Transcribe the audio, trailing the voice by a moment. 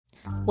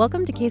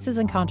Welcome to Cases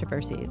and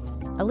Controversies,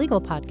 a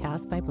legal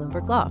podcast by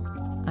Bloomberg Law.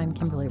 I'm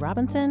Kimberly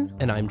Robinson.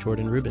 And I'm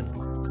Jordan Rubin.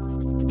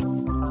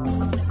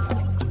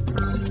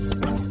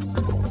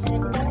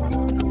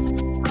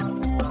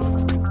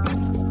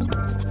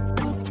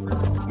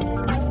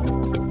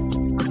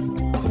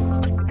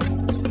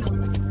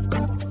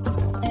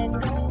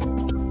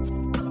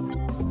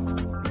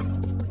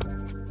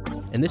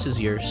 And this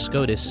is your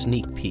SCOTUS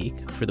sneak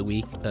peek for the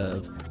week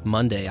of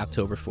Monday,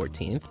 October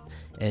 14th.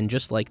 And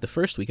just like the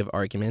first week of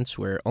arguments,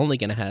 we're only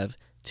going to have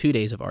 2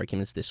 days of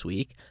arguments this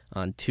week,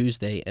 on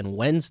Tuesday and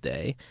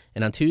Wednesday.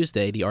 And on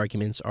Tuesday, the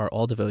arguments are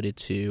all devoted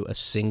to a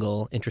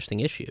single interesting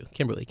issue.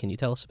 Kimberly, can you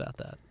tell us about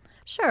that?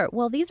 Sure.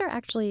 Well, these are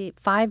actually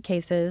 5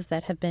 cases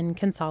that have been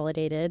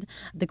consolidated.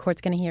 The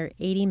court's going to hear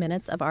 80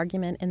 minutes of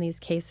argument in these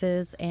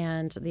cases,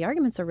 and the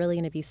arguments are really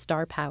going to be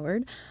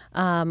star-powered.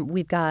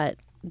 We've got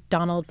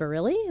Donald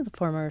Verrilli, the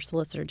former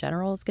Solicitor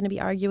General, is going to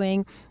be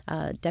arguing.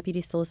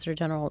 Deputy Solicitor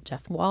General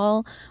Jeff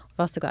Wall. We've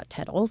also got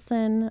Ted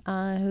Olson,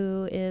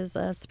 who is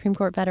a Supreme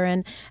Court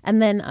veteran.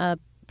 And then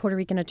Puerto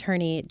Rican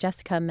attorney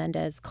Jessica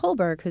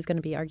Mendez-Colberg, who's going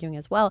to be arguing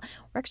as well.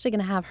 We're actually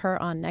going to have her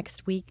on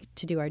next week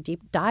to do our deep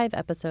dive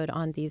episode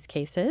on these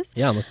cases.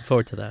 Yeah, I'm looking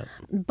forward to that.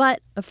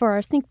 But for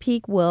our sneak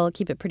peek, we'll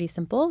keep it pretty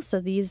simple. So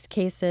these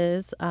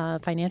cases,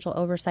 Financial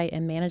Oversight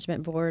and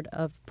Management Board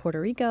of Puerto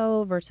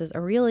Rico versus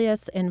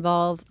Aurelius,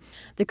 involve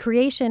the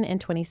creation in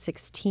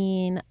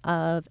 2016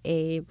 of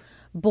a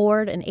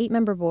board, an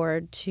 8-member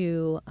board,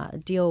 to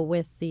deal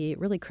with the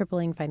really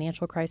crippling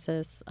financial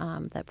crisis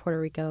that Puerto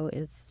Rico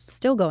is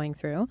still going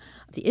through.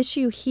 The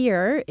issue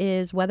here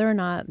is whether or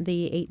not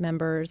the 8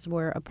 members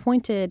were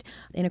appointed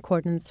in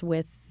accordance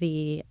with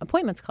the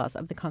Appointments Clause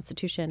of the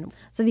Constitution.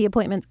 So the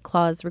Appointments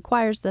Clause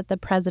requires that the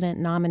president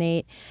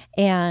nominate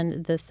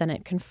and the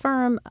Senate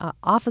confirm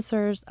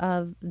officers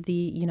of the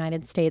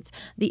United States.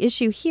 The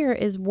issue here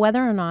is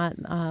whether or not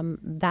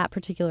that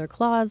particular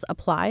clause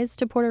applies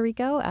to Puerto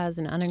Rico as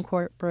an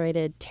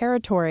unincorporated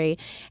territory.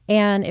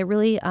 And it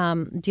really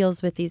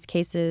deals with these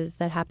cases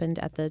that happened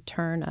at the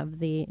turn of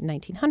the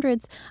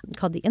 1900s,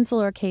 called the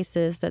Insular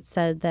cases, that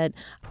said that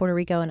Puerto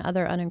Rico and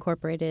other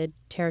unincorporated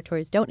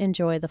territories don't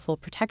enjoy the full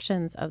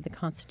protections of the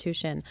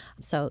Constitution.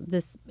 So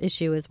this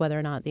issue is whether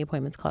or not the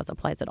Appointments Clause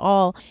applies at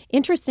all.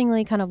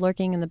 Interestingly, kind of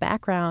lurking in the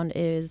background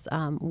is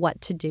what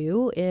to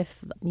do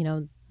if,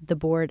 the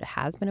board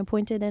has been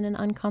appointed in an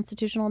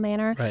unconstitutional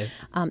manner. Right.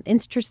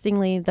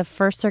 Interestingly, the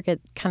First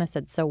Circuit kind of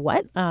said, so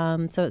what?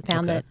 So it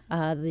found that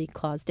the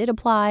clause did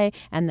apply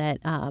and that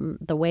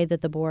the way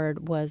that the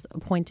board was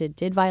appointed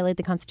did violate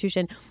the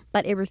Constitution,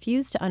 but it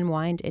refused to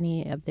unwind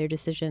any of their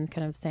decisions,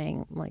 kind of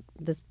saying, like,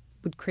 this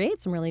would create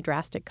some really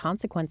drastic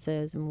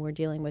consequences, and we're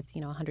dealing with,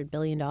 $100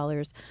 billion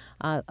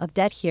of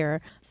debt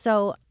here.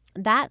 So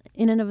that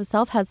in and of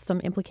itself has some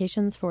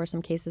implications for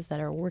some cases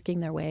that are working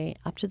their way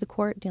up to the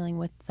court dealing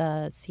with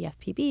the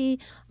CFPB.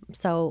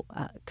 So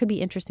it could be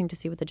interesting to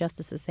see what the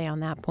justices say on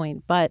that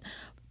point. But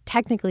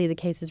technically, the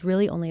case is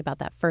really only about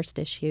that first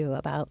issue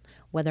about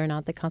whether or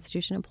not the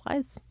Constitution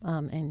applies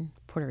in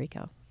Puerto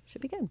Rico.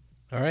 Should be good.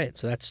 All right,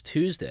 so that's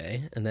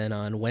Tuesday, and then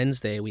on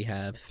Wednesday we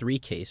have 3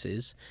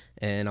 cases,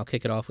 and I'll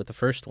kick it off with the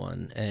first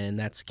one, and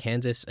that's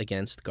Kansas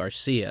against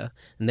Garcia.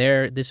 And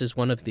this is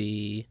one of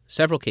the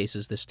several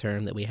cases this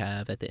term that we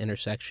have at the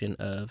intersection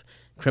of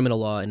criminal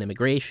law and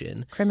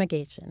immigration.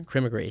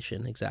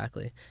 Crimmigration,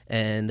 exactly.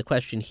 And the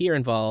question here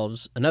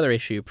involves another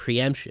issue,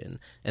 preemption,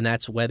 and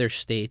that's whether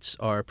states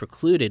are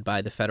precluded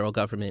by the federal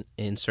government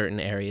in certain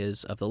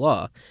areas of the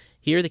law.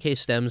 Here, the case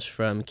stems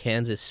from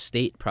Kansas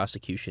state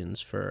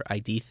prosecutions for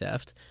ID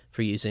theft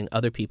for using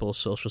other people's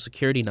Social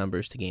Security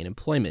numbers to gain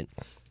employment.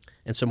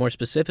 And so more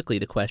specifically,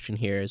 the question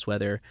here is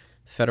whether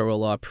federal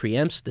law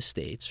preempts the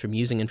states from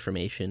using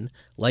information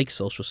like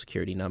Social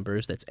Security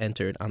numbers that's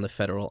entered on the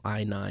federal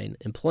I-9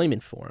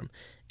 employment form.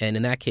 And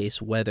in that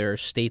case, whether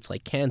states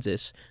like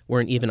Kansas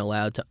weren't even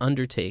allowed to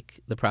undertake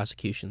the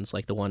prosecutions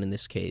like the one in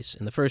this case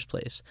in the first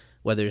place,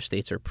 whether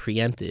states are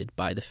preempted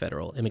by the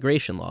federal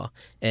immigration law.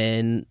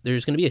 And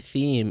there's going to be a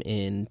theme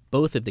in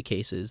both of the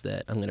cases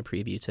that I'm going to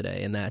preview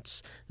today, and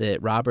that's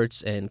that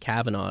Roberts and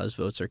Kavanaugh's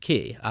votes are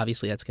key.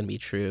 Obviously, that's going to be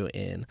true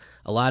in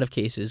a lot of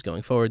cases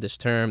going forward this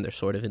term. They're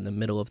sort of in the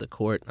middle of the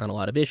court on a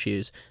lot of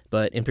issues,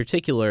 but in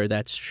particular,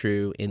 that's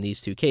true in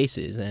these 2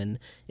 cases. And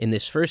in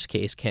this first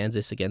case,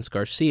 Kansas against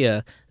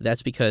Garcia,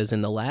 that's because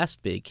in the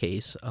last big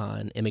case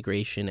on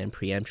immigration and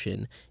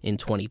preemption in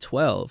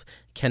 2012,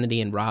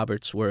 Kennedy and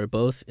Roberts were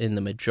both in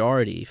the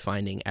majority,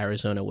 finding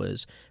Arizona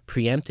was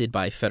preempted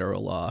by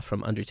federal law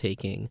from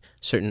undertaking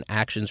certain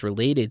actions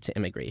related to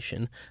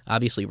immigration.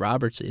 Obviously,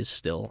 Roberts is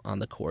still on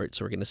the court,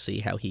 so we're going to see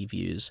how he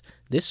views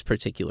this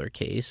particular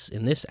case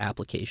in this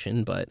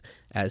application. But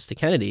as to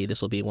Kennedy,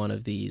 this will be one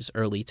of these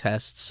early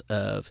tests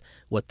of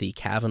what the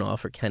Kavanaugh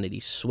for Kennedy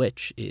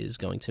switch is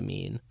going to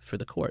mean for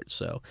the court.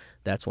 So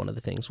that's one of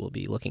the things we'll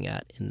be looking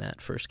at in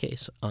that first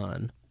case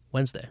on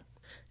Wednesday.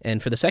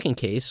 And for the second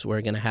case,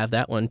 we're going to have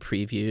that one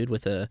previewed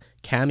with a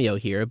cameo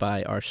here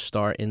by our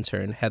star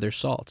intern, Heather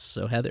Saltz.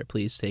 So Heather,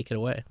 please take it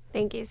away.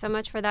 Thank you so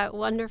much for that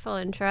wonderful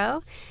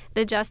intro.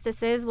 The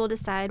justices will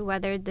decide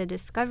whether the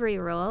discovery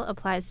rule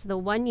applies to the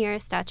 1-year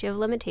statute of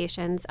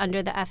limitations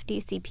under the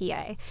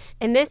FDCPA.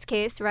 In this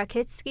case,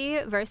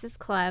 Rakitsky versus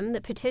Clem, the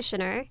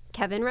petitioner,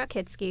 Kevin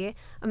Rakitsky,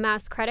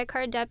 amassed credit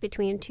card debt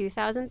between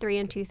 2003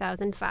 and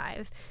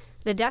 2005.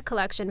 The debt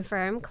collection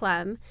firm,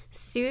 Clem,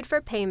 sued for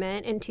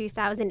payment in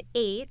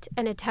 2008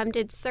 and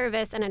attempted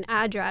service at an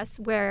address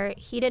where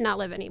he did not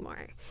live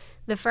anymore.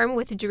 The firm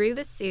withdrew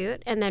the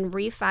suit and then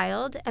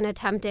refiled and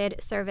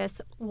attempted service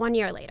 1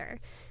 year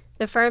later.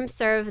 The firm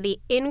served the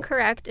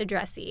incorrect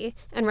addressee,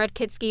 and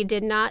Rakitsky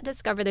did not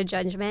discover the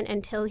judgment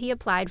until he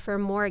applied for a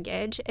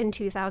mortgage in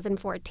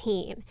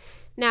 2014.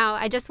 Now,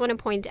 I just want to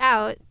point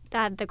out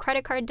that the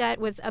credit card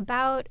debt was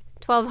about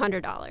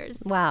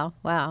 $1,200.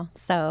 Wow.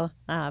 So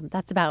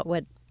that's about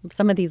what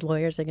some of these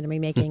lawyers are going to be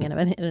making in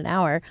an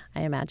hour,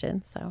 I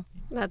imagine. So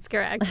that's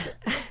correct.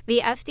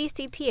 The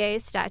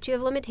FDCPA statute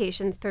of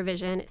limitations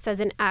provision says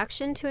an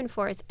action to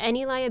enforce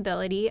any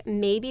liability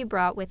may be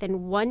brought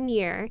within 1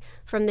 year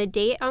from the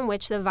date on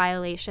which the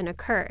violation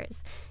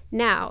occurs.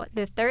 Now,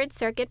 the Third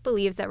Circuit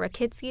believes that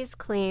Rakitsky's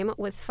claim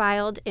was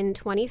filed in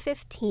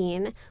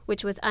 2015,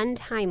 which was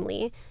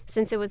untimely,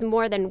 since it was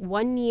more than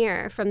 1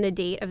 year from the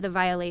date of the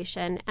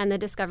violation and the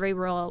discovery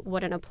rule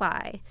wouldn't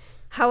apply.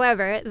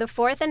 However, the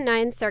Fourth and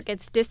Ninth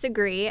Circuits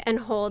disagree and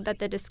hold that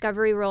the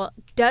discovery rule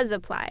does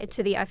apply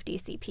to the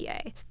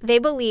FDCPA. They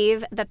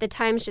believe that the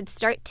time should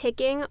start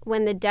ticking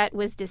when the debt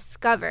was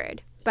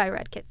discovered by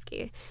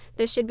Rakitsky.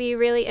 This should be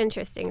really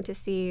interesting to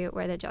see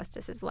where the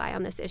justices lie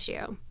on this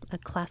issue. A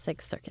classic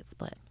circuit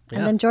split. Yeah.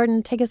 And then,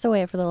 Jordan, take us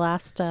away for the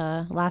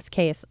last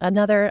case,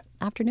 another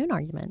afternoon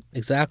argument.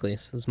 Exactly.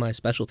 This is my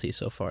specialty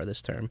so far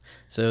this term.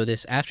 So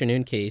this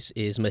afternoon case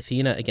is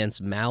Mathena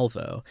against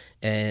Malvo,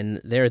 and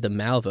there the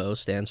Malvo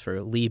stands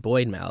for Lee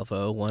Boyd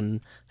Malvo,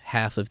 one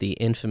half of the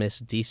infamous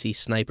D.C.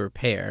 sniper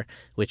pair,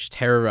 which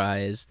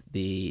terrorized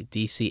the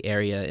D.C.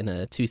 area in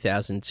a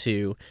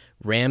 2002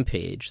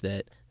 rampage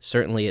that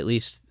certainly at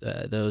least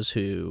those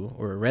who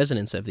were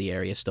residents of the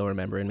area still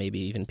remember, and maybe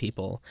even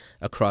people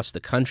across the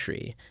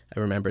country.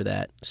 I remember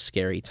that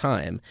scary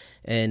time.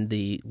 And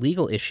the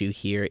legal issue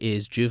here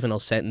is juvenile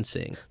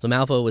sentencing. So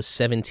Malvo was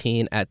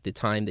 17 at the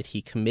time that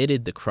he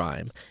committed the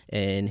crime,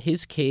 and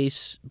his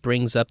case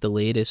brings up the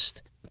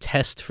latest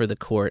test for the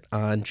court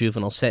on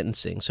juvenile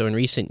sentencing. So in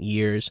recent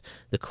years,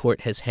 the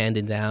court has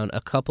handed down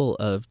a couple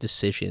of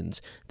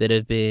decisions that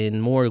have been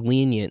more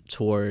lenient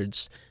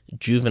towards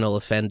juvenile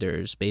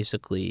offenders.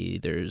 Basically,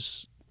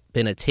 there's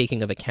been a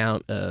taking of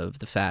account of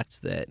the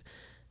fact that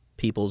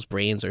people's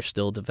brains are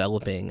still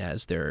developing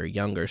as they're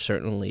younger,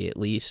 certainly at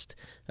least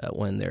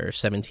when they're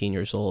 17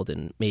 years old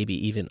and maybe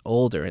even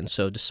older. And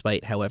so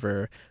despite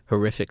however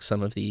horrific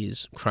some of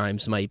these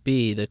crimes might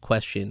be, the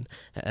question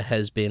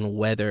has been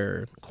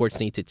whether courts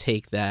need to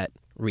take that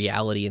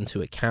reality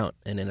into account.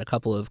 And in a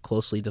couple of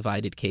closely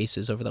divided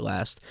cases over the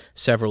last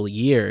several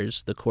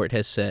years, the court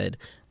has said,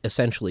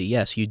 essentially,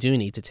 yes, you do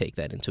need to take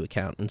that into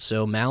account. And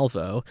so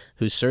Malvo,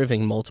 who's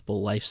serving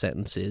multiple life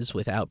sentences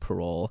without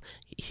parole,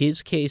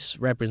 his case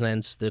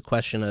represents the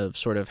question of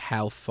sort of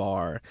how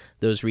far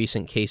those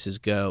recent cases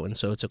go. And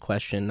so it's a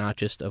question not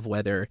just of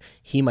whether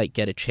he might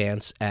get a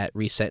chance at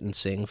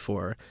resentencing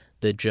for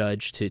the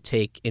judge to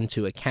take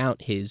into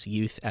account his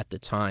youth at the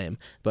time,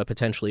 but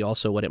potentially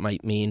also what it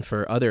might mean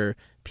for other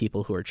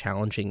people who are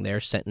challenging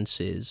their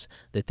sentences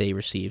that they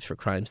received for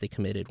crimes they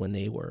committed when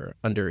they were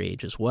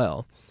underage as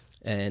well.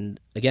 And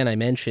again, I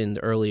mentioned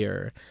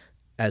earlier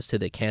as to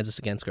the Kansas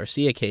against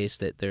Garcia case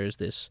that there's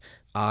this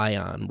eye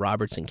on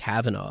Roberts and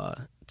Kavanaugh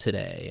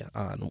today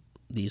on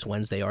these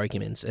Wednesday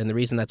arguments. And the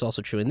reason that's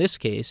also true in this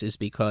case is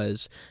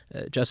because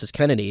Justice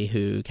Kennedy,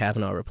 who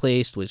Kavanaugh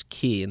replaced, was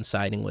key in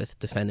siding with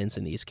defendants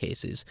in these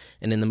cases.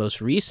 And in the most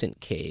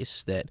recent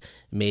case that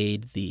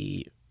made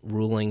the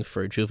ruling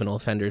for juvenile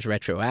offenders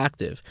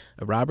retroactive,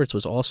 Roberts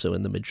was also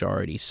in the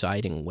majority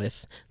siding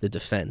with the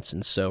defense.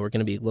 And so we're going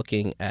to be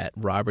looking at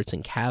Roberts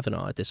and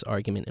Kavanaugh at this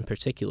argument in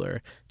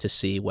particular to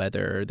see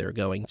whether they're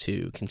going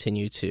to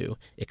continue to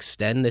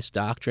extend this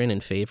doctrine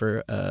in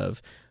favor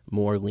of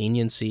more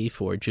leniency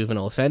for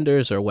juvenile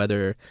offenders or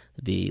whether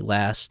the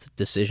last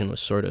decision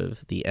was sort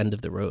of the end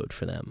of the road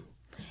for them.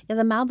 Yeah,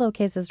 the Malvo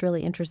case is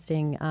really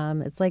interesting.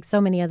 It's like so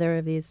many other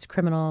of these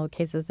criminal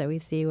cases that we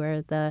see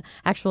where the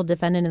actual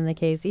defendant in the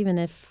case, even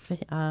if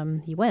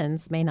he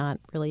wins, may not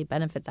really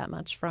benefit that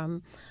much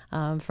from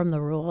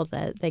the rule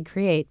that they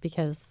create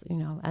because, you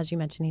know, as you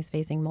mentioned, he's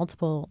facing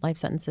multiple life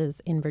sentences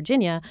in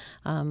Virginia,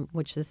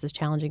 which this is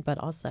challenging, but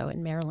also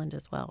in Maryland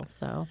as well.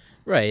 So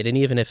right, and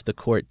even if the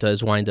court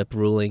does wind up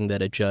ruling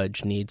that a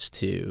judge needs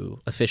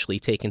to officially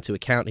take into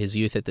account his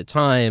youth at the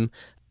time,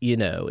 you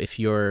know, if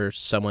you're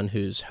someone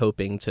who's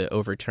hoping to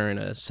overturn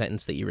a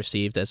sentence that you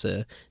received as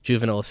a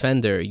juvenile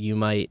offender, you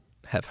might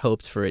have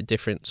hoped for a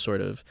different sort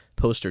of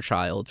poster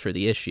child for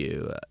the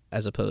issue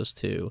as opposed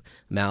to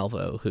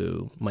Malvo,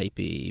 who might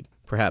be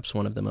perhaps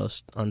one of the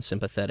most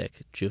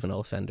unsympathetic juvenile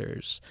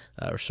offenders,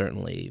 or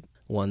certainly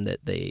one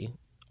that they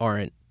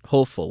aren't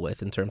hopeful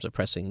with in terms of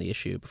pressing the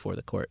issue before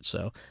the court.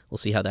 So we'll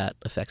see how that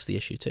affects the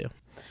issue too.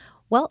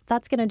 Well,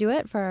 that's going to do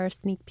it for our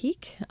sneak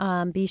peek.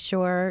 Be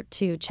sure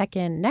to check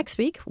in next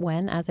week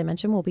when, as I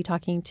mentioned, we'll be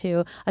talking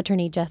to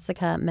attorney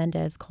Jessica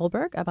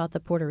Mendez-Kohlberg about the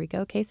Puerto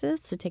Rico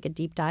cases to take a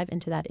deep dive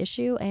into that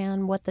issue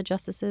and what the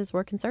justices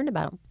were concerned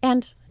about.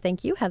 And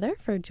thank you, Heather,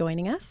 for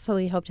joining us. So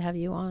we hope to have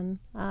you on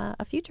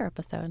a future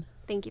episode.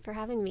 Thank you for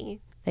having me.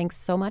 Thanks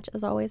so much,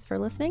 as always, for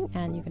listening.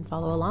 And you can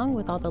follow along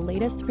with all the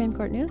latest Supreme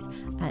Court news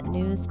at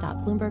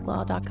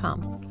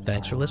news.bloomberglaw.com.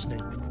 Thanks for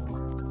listening.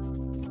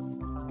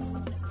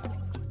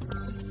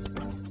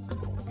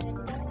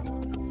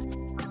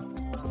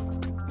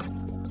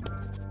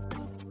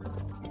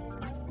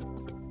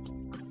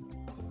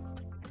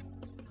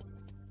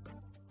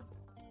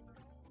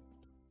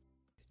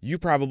 You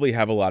probably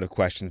have a lot of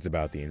questions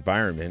about the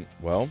environment.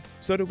 Well,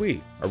 so do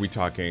we. Are we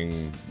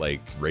talking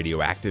like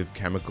radioactive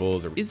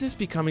chemicals? Or is this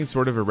becoming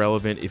sort of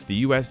irrelevant if the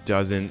U.S.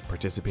 doesn't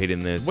participate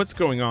in this? What's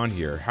going on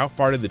here? How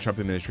far did the Trump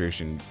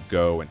administration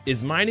go? And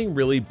is mining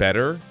really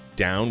better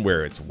down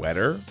where it's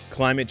wetter?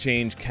 Climate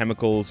change,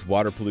 chemicals,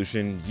 water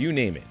pollution, you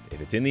name it. If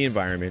it's in the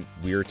environment,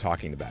 we're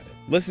talking about it.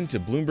 Listen to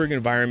Bloomberg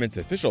Environment's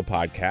official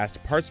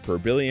podcast, Parts Per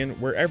Billion,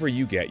 wherever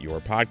you get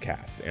your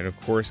podcasts. And of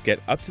course, get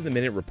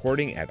up-to-the-minute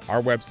reporting at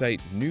our website,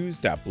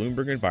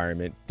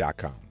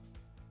 news.bloombergenvironment.com.